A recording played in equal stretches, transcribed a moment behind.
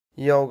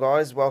Yo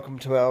guys, welcome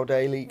to our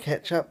daily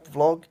catch-up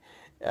vlog.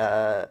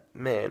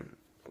 Man,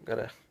 I'm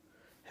gonna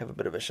have a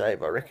bit of a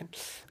shave, I reckon.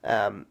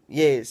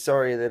 Yeah,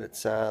 sorry that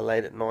it's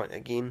late at night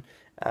again.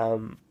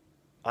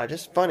 I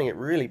just finding it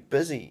really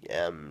busy.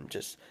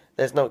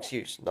 There's no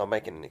excuse, not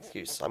making an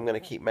excuse. I'm gonna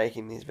keep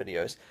making these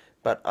videos,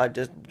 but I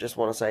just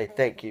want to say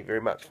thank you very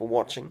much for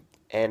watching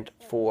and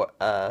for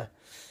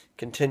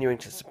continuing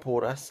to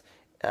support us,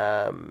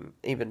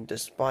 even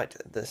despite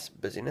this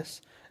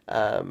busyness.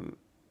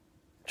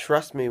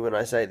 Trust me when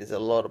I say there's a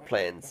lot of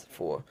plans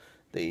for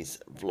these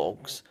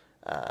vlogs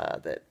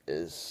that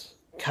is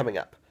coming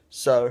up.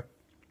 So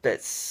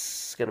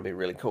that's going to be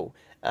really cool.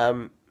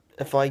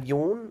 If I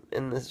yawn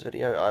in this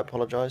video, I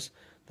apologize.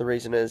 The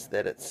reason is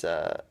that it's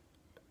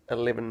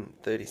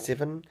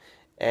 11:37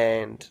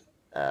 and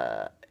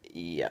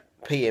yeah,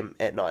 PM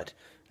at night.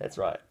 That's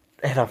right.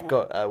 And I've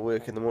got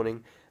work in the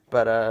morning.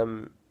 But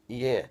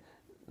yeah,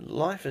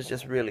 life is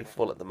just really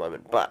full at the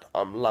moment, but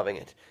I'm loving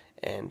it.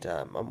 And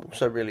I'm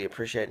also really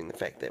appreciating the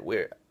fact that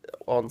we're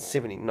on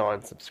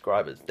 79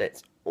 subscribers.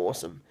 That's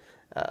awesome.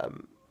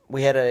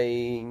 We had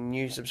a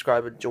new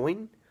subscriber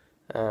join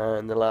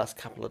in the last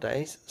couple of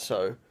days,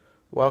 so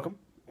welcome.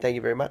 Thank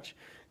you very much.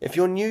 If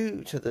you're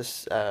new to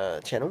this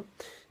channel,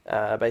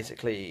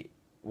 basically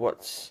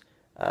what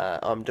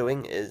I'm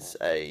doing is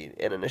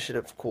an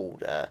initiative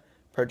called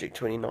Project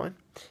 29,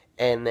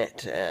 and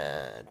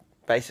that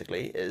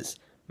basically is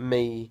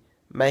me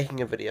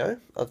making a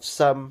video of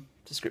some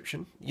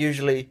description,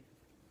 usually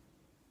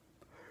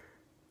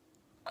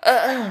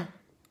there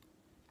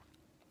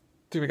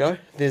we go,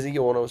 there's a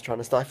yawn I was trying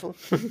to stifle.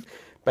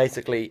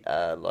 Basically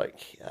a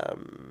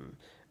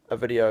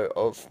video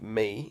of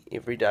me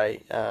every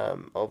day,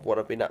 of what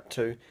I've been up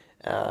to,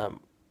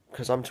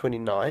 because I'm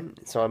 29,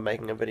 so I'm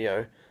making a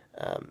video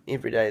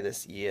every day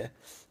this year,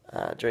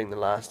 during the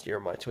last year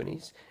of my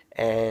 20s,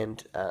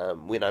 and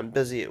when I'm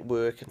busy at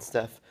work and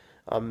stuff,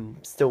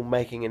 I'm still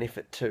making an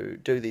effort to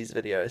do these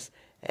videos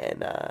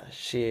and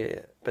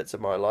share bits of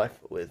my life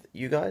with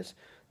you guys.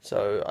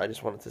 So I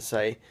just wanted to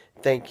say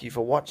thank you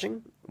for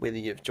watching, whether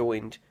you've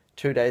joined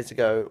 2 days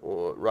ago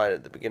or right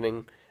at the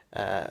beginning,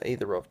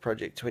 either of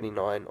Project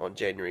 29 on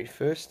January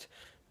 1st,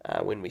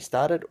 when we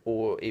started,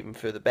 or even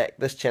further back.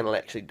 This channel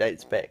actually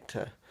dates back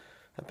to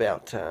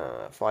about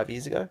 5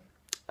 years ago,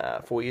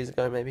 4 years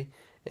ago maybe,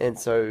 and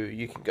so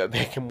you can go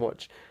back and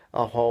watch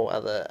a whole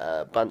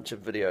other bunch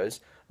of videos.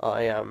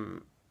 I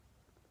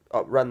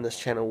run this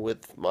channel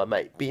with my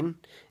mate Ben,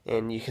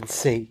 and you can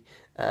see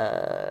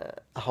a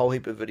whole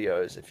heap of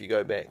videos if you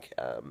go back,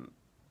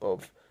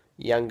 of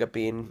younger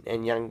Ben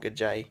and younger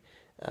Jay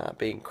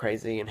being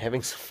crazy and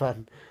having some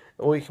fun.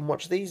 Or you can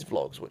watch these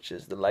vlogs, which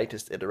is the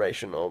latest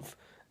iteration of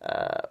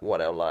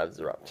what our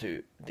lives are up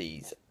to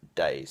these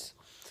days.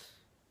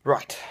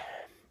 Right,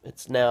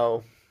 it's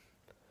now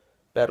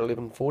about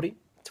 11:40,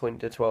 20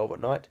 to 12 at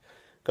night.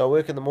 Go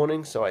work in the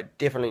morning, so I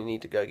definitely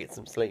need to go get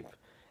some sleep.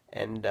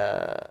 And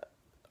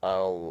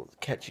I'll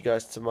catch you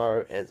guys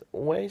tomorrow as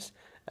always.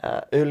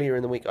 Earlier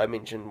in the week I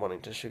mentioned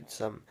wanting to shoot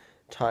some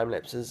time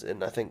lapses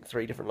in I think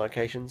 3 different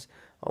locations.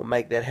 I'll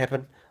make that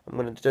happen. I'm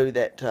going to do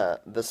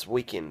that this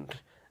weekend,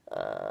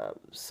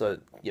 so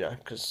you know,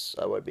 because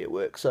I won't be at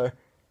work. So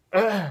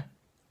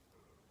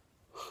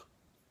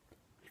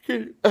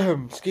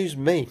excuse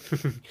me.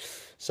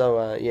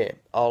 So yeah,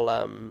 I'll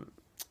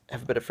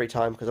have a bit of free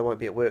time because I won't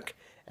be at work,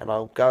 and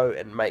I'll go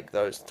and make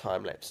those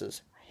time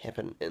lapses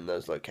happen in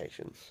those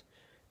locations.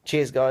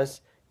 Cheers,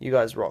 guys. You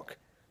guys rock.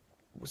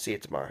 We'll see you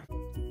tomorrow.